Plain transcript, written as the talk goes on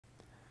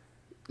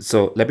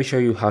So let me show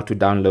you how to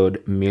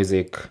download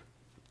music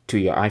to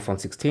your iPhone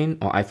 16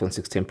 or iPhone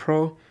 16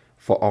 Pro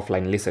for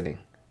offline listening.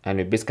 And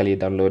we're basically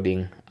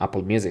downloading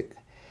Apple Music.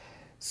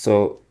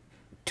 So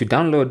to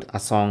download a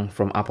song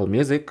from Apple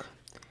Music,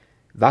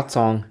 that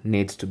song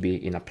needs to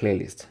be in a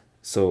playlist.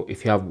 So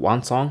if you have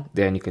one song,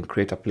 then you can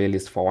create a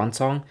playlist for one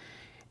song,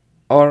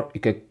 or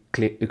you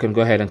can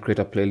go ahead and create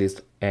a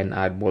playlist and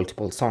add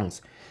multiple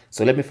songs.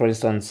 So let me, for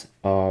instance,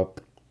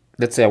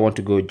 let's say I want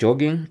to go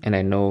jogging, and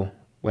I know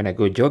when I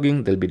go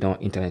jogging, there'll be no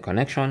internet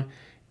connection,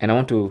 and I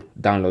want to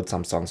download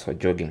some songs for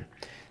jogging.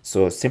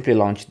 So simply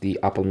launch the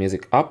Apple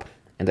Music app,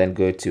 and then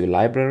go to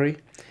library,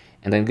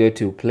 and then go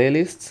to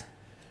playlists,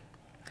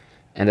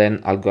 and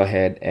then I'll go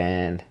ahead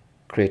and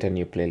create a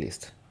new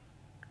playlist.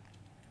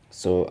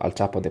 So I'll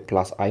tap on the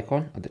plus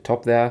icon at the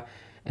top there,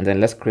 and then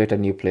let's create a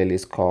new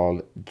playlist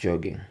called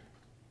jogging.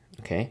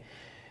 Okay,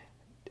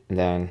 and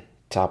then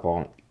tap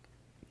on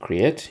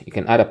create. You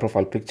can add a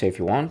profile picture if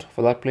you want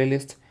for that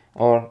playlist,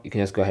 or you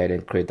can just go ahead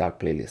and create that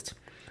playlist.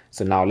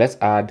 So now let's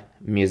add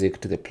music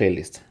to the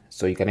playlist.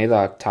 So you can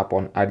either tap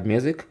on add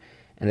music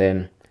and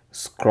then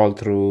scroll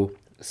through,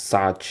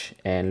 search,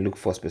 and look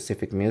for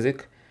specific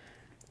music.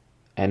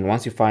 And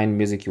once you find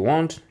music you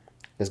want,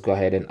 let's go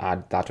ahead and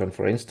add that one.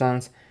 For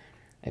instance,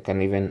 I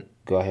can even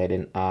go ahead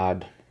and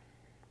add,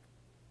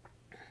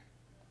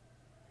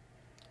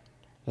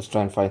 let's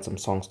try and find some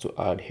songs to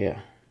add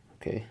here.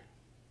 Okay,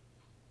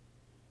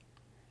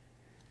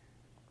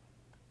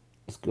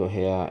 let's go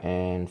here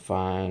and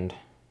find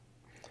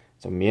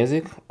some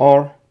music,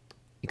 or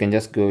you can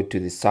just go to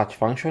the search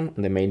function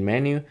in the main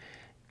menu,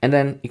 and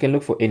then you can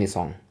look for any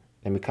song.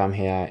 Let me come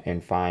here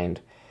and find,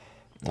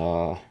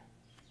 here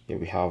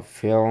we have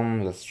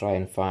film. Let's try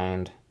and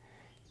find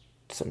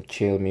some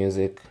chill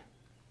music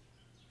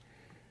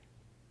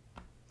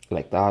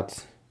like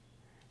that.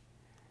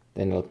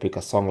 Then I'll pick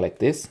a song like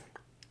this.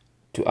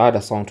 To add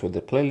a song to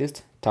the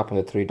playlist, tap on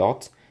the three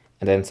dots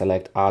and then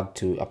select add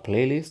to a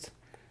playlist,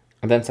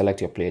 and then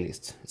select your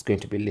playlist. It's going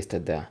to be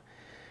listed there.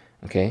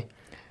 Okay,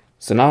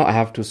 so now I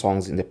have two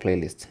songs in the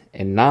playlist,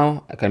 and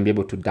now I can be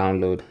able to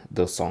download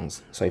those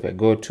songs. So if I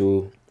go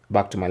to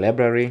back to my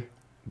library,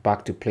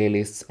 back to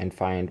playlists, and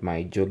find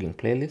my jogging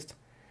playlist,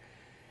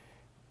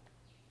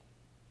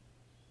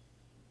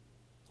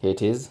 here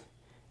it is.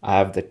 I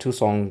have the two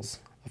songs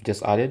I've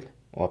just added,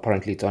 or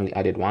apparently it's only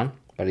added one,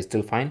 but it's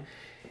still fine.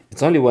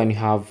 It's only when you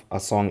have a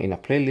song in a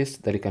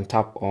playlist that you can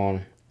tap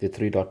on the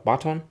three dot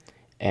button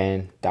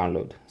and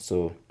download.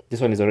 So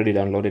this one is already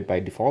downloaded by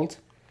default.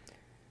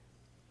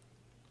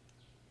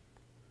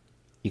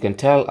 You can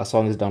tell a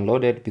song is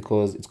downloaded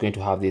because it's going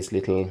to have this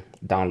little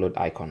download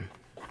icon.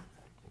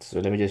 So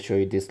let me just show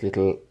you this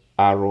little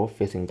arrow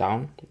facing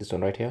down, this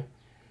one right here.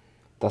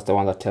 That's the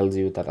one that tells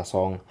you that a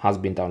song has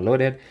been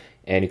downloaded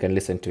and you can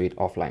listen to it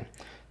offline.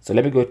 So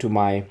let me go to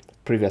my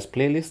previous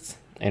playlists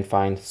and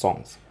find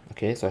songs.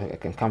 Okay, so I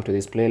can come to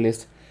this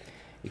playlist.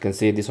 You can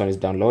see this one is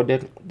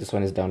downloaded, this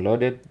one is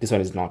downloaded, this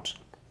one is not.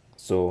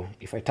 So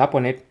if I tap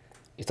on it,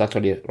 it's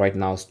actually right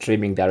now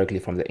streaming directly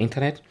from the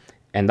internet.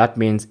 And that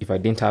means if I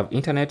didn't have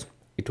internet,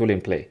 it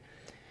wouldn't play.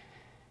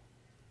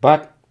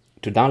 But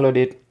to download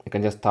it, you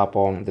can just tap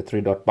on the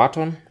three dot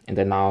button, and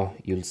then now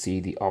you'll see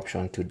the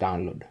option to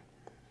download.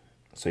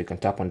 So you can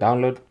tap on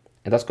download,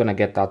 and that's going to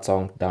get that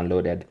song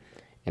downloaded,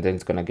 and then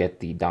it's going to get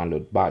the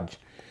download badge.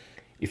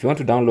 If you want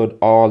to download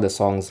all the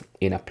songs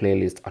in a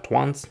playlist at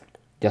once,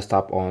 just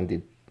tap on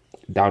the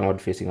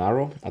downward facing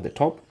arrow at the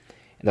top,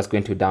 and that's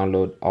going to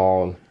download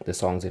all the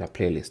songs in a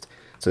playlist.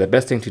 So the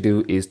best thing to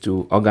do is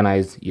to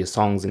organize your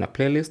songs in a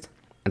playlist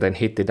and then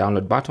hit the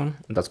download button,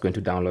 and that's going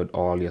to download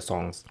all your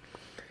songs.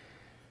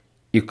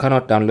 You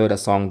cannot download a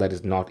song that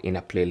is not in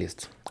a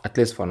playlist, at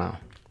least for now.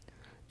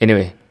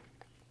 Anyway,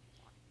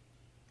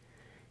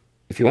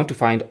 if you want to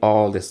find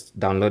all this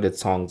downloaded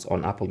songs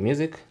on Apple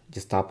Music,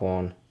 just tap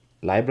on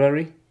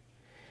library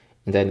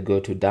and then go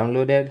to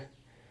downloaded,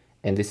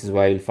 and this is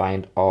where you'll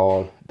find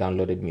all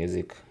downloaded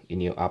music in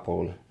your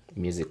Apple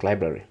Music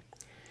library.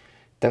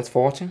 Thanks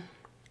for watching.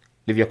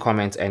 Leave your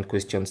comments and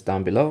questions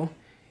down below.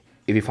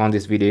 If you found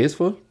this video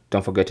useful,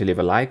 don't forget to leave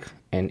a like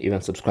and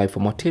even subscribe for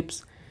more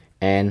tips,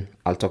 and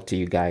I'll talk to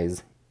you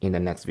guys in the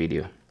next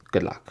video.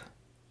 Good luck.